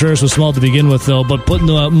Contreras was small to begin with, though, but putting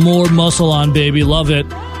more muscle on, baby. Love it.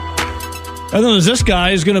 And then there's this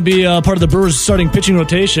guy who's going to be part of the Brewers' starting pitching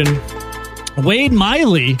rotation. Wade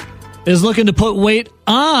Miley is looking to put weight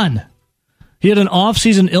on. He had an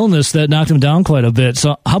off-season illness that knocked him down quite a bit.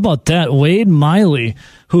 So how about that? Wade Miley,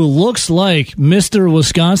 who looks like Mr.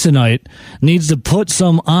 Wisconsinite, needs to put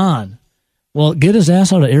some on. Well, get his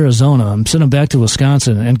ass out of Arizona and send him back to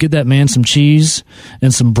Wisconsin and get that man some cheese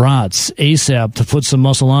and some brats ASAP to put some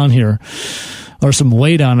muscle on here. Or some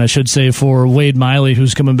weight on, I should say, for Wade Miley,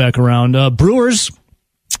 who's coming back around. Brewers,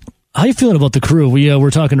 how you feeling about the Crew? We were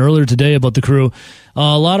talking earlier today about the Crew.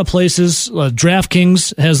 A lot of places.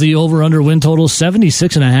 DraftKings has the over-under win total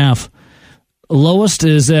 76.5. Lowest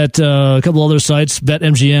is at a couple other sites,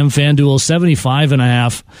 BetMGM, FanDuel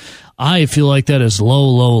 75.5. I feel like that is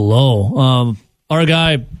low. Our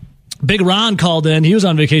guy Big Ron called in. He was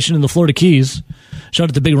on vacation in the Florida Keys. Shout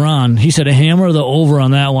out to Big Ron. He said hammer the over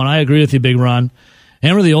on that one. I agree with you, Big Ron.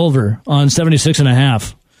 Hammer the over on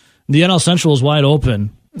 76.5. The NL Central is wide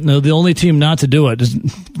open. No, the only team not to do it is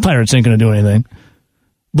Pirates ain't going to do anything.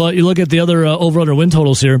 But you look at the other over-under win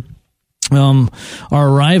totals here. Our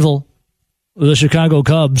rival, the Chicago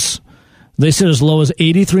Cubs, they sit as low as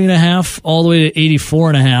 83.5 all the way to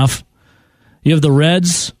 84.5. You have the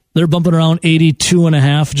Reds. They're bumping around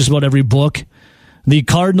 82.5, just about every book. The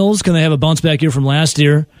Cardinals, can they have a bounce back year from last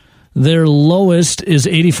year? Their lowest is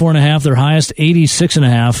 84.5. Their highest,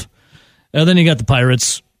 86.5. And then you got the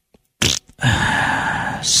Pirates,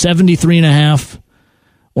 73.5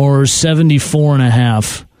 or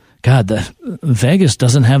 74.5. God, the Vegas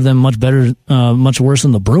doesn't have them much better, much worse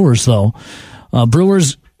than the Brewers, though.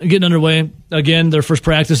 Brewers getting underway. Again, their first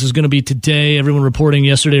practice is going to be today. Everyone reporting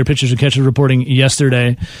yesterday, or pitchers and catchers reporting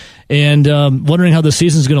yesterday. And wondering how the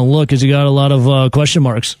season's going to look, as you got a lot of question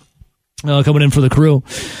marks coming in for the Crew.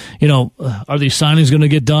 You know, are these signings going to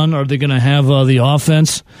get done? Are they going to have the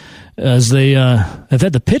offense? As they have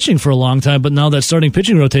had the pitching for a long time, but now that starting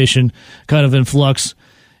pitching rotation kind of in flux.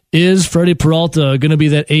 Is Freddie Peralta going to be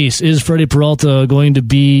that ace? Is Freddie Peralta going to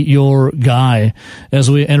be your guy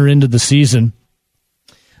as we enter into the season?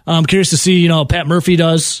 I'm curious to see, how Pat Murphy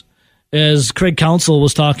does, as Craig Counsell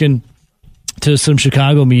was talking to some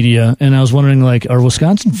Chicago media, and I was wondering, are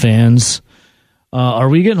Wisconsin fans, are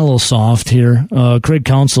we getting a little soft here? Craig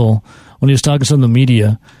Counsell, when he was talking to some of the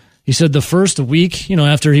media, he said the first week,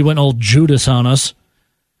 after he went old Judas on us,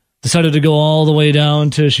 decided to go all the way down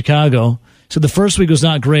to Chicago. So the first week was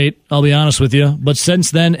not great, I'll be honest with you. But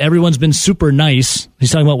since then, everyone's been super nice.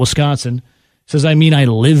 He's talking about Wisconsin. He says, I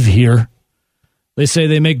live here. They say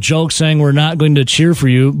they make jokes saying we're not going to cheer for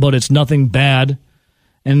you, but it's nothing bad.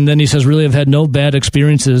 And then he says, really, I've had no bad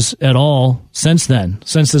experiences at all since then,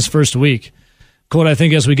 since this first week. Quote, I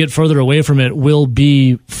think as we get further away from it, we'll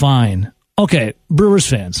be fine. Okay, Brewers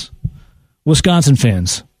fans, Wisconsin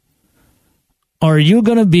fans, are you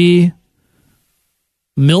going to be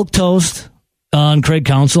milquetoast on Craig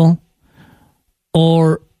Counsell?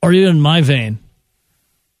 Or are you in my vein?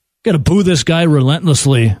 Got to boo this guy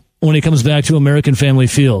relentlessly when he comes back to American Family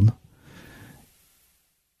Field.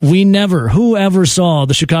 Whoever saw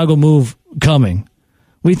the Chicago move coming?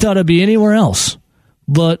 We thought it'd be anywhere else.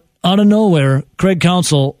 But out of nowhere, Craig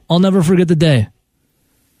Counsell, I'll never forget the day.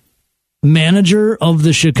 Manager of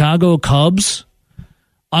the Chicago Cubs.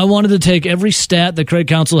 I wanted to take every stat that Craig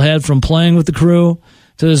Counsell had from playing with the Crew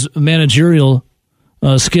to his managerial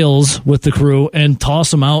skills with the Crew and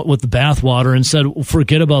toss him out with the bathwater and said,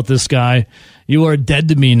 forget about this guy. You are dead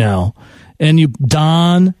to me now. And you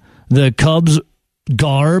don the Cubs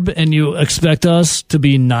garb and you expect us to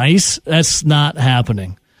be nice? That's not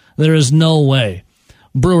happening. There is no way.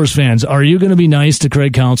 Brewers fans, are you going to be nice to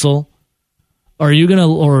Craig Counsell? Are you going to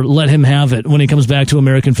or let him have it when he comes back to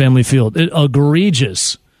American Family Field?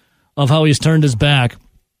 Egregious of how he's turned his back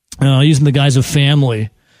using the guise of family.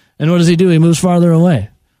 And what does he do? He moves farther away.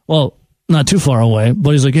 Well, not too far away,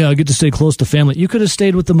 but he's like, yeah, I get to stay close to family. You could have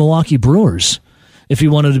stayed with the Milwaukee Brewers if you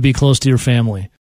wanted to be close to your family.